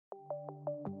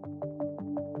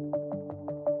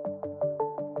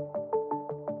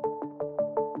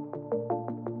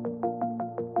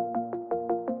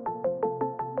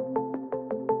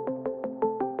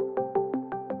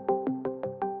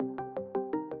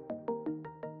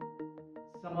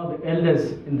The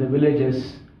elders in the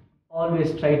villages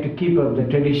always try to keep up the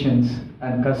traditions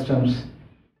and customs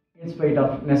in spite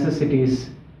of necessities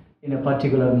in a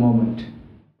particular moment.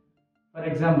 For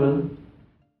example,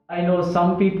 I know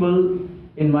some people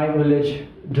in my village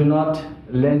do not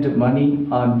lend money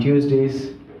on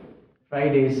Tuesdays,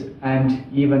 Fridays, and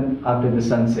even after the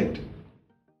sunset.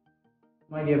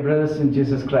 My dear brothers in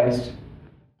Jesus Christ,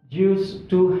 Jews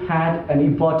too had an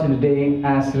important day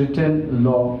as written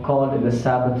law called the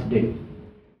Sabbath day.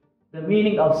 The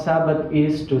meaning of Sabbath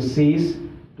is to cease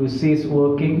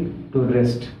working, to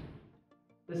rest.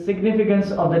 The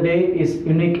significance of the day is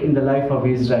unique in the life of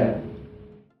Israel.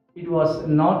 It was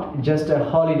not just a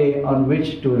holiday on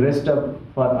which to rest up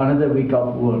for another week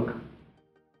of work.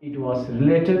 It was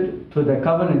related to the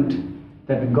covenant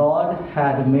that God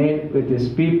had made with His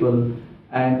people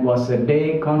and was a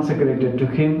day consecrated to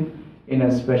Him in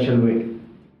a special way.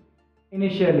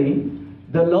 Initially,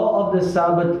 the law of the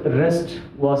Sabbath rest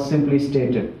was simply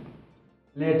stated.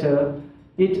 Later,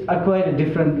 it acquired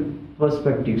different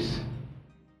perspectives.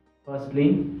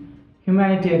 Firstly,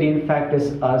 humanitarian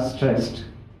factors are stressed.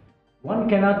 One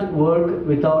cannot work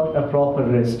without a proper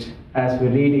rest, as we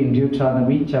read in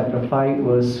Deuteronomy chapter 5,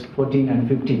 verse 14 and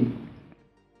 15.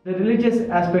 The religious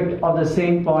aspect of the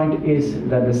same point is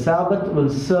that the Sabbath will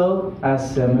serve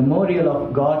as a memorial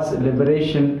of God's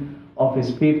liberation of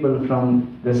His people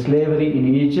from the slavery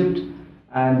in Egypt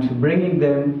and bringing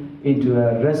them into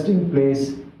a resting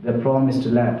place, the promised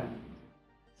land.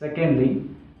 Secondly,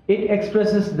 it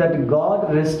expresses that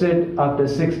God rested after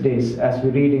 6 days, as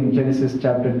we read in Genesis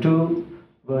chapter 2,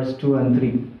 verse 2 and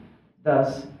 3.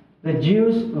 Thus, the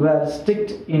Jews were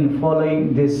strict in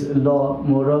following this law,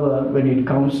 moreover, when it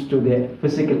comes to their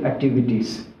physical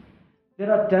activities.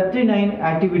 There are 39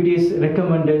 activities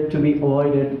recommended to be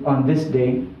avoided on this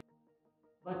day,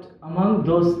 but among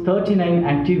those 39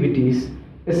 activities,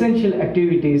 essential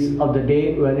activities of the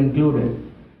day were included.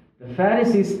 The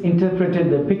Pharisees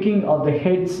interpreted the picking of the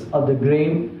heads of the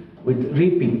grain with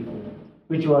reaping,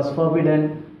 which was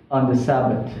forbidden on the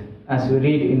Sabbath, as we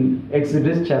read in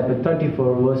Exodus chapter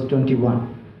 34, verse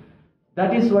 21.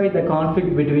 That is why the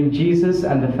conflict between Jesus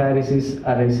and the Pharisees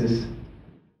arises.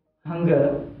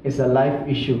 Hunger is a life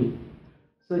issue.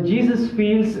 So Jesus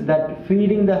feels that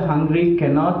feeding the hungry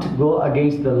cannot go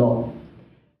against the law.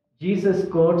 Jesus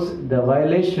quotes the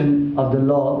violation of the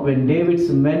law when David's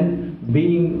men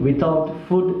being without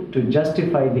food to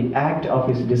justify the act of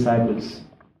his disciples.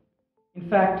 In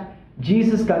fact,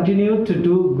 Jesus continued to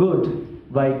do good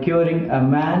by curing a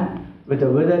man with a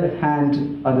withered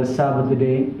hand on the Sabbath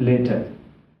day later.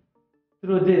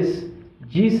 Through this,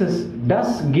 Jesus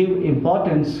does give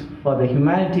importance for the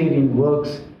humanitarian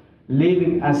works,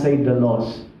 leaving aside the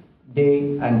laws,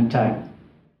 day and time.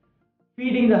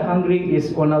 Feeding the hungry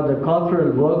is one of the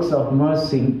corporal works of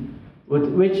mercy with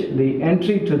which the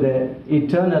entry to the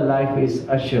eternal life is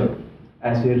assured,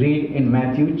 as we read in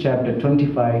Matthew chapter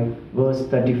 25, verse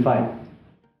 35.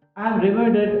 I am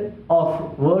reminded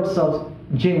of words of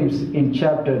James in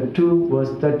chapter 2, verse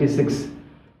 36.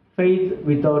 Faith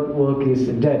without work is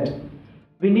dead.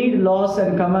 We need laws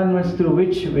and commandments through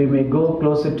which we may go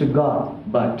closer to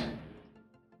God. But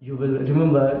you will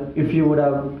remember, if you would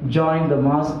have joined the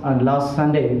Mass on last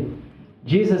Sunday,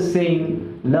 Jesus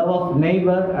saying, love of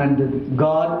neighbor and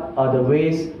God are the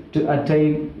ways to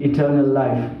attain eternal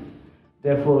life.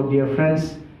 Therefore, dear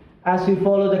friends, as we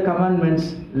follow the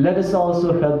commandments, let us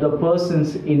also help the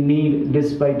persons in need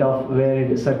despite of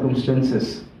varied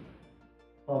circumstances.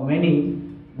 For many,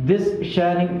 this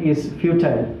sharing is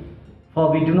futile,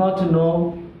 for we do not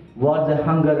know what the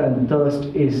hunger and thirst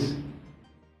is.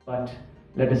 But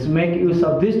let us make use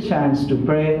of this chance to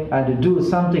pray and to do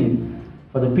something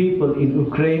for the people in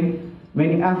Ukraine,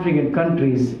 many African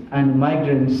countries, and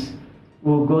migrants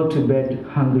who go to bed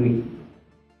hungry.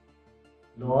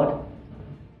 Lord,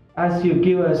 as you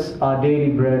give us our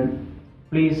daily bread,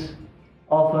 please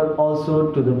offer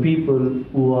also to the people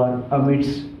who are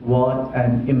amidst war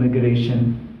and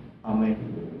immigration. Amen.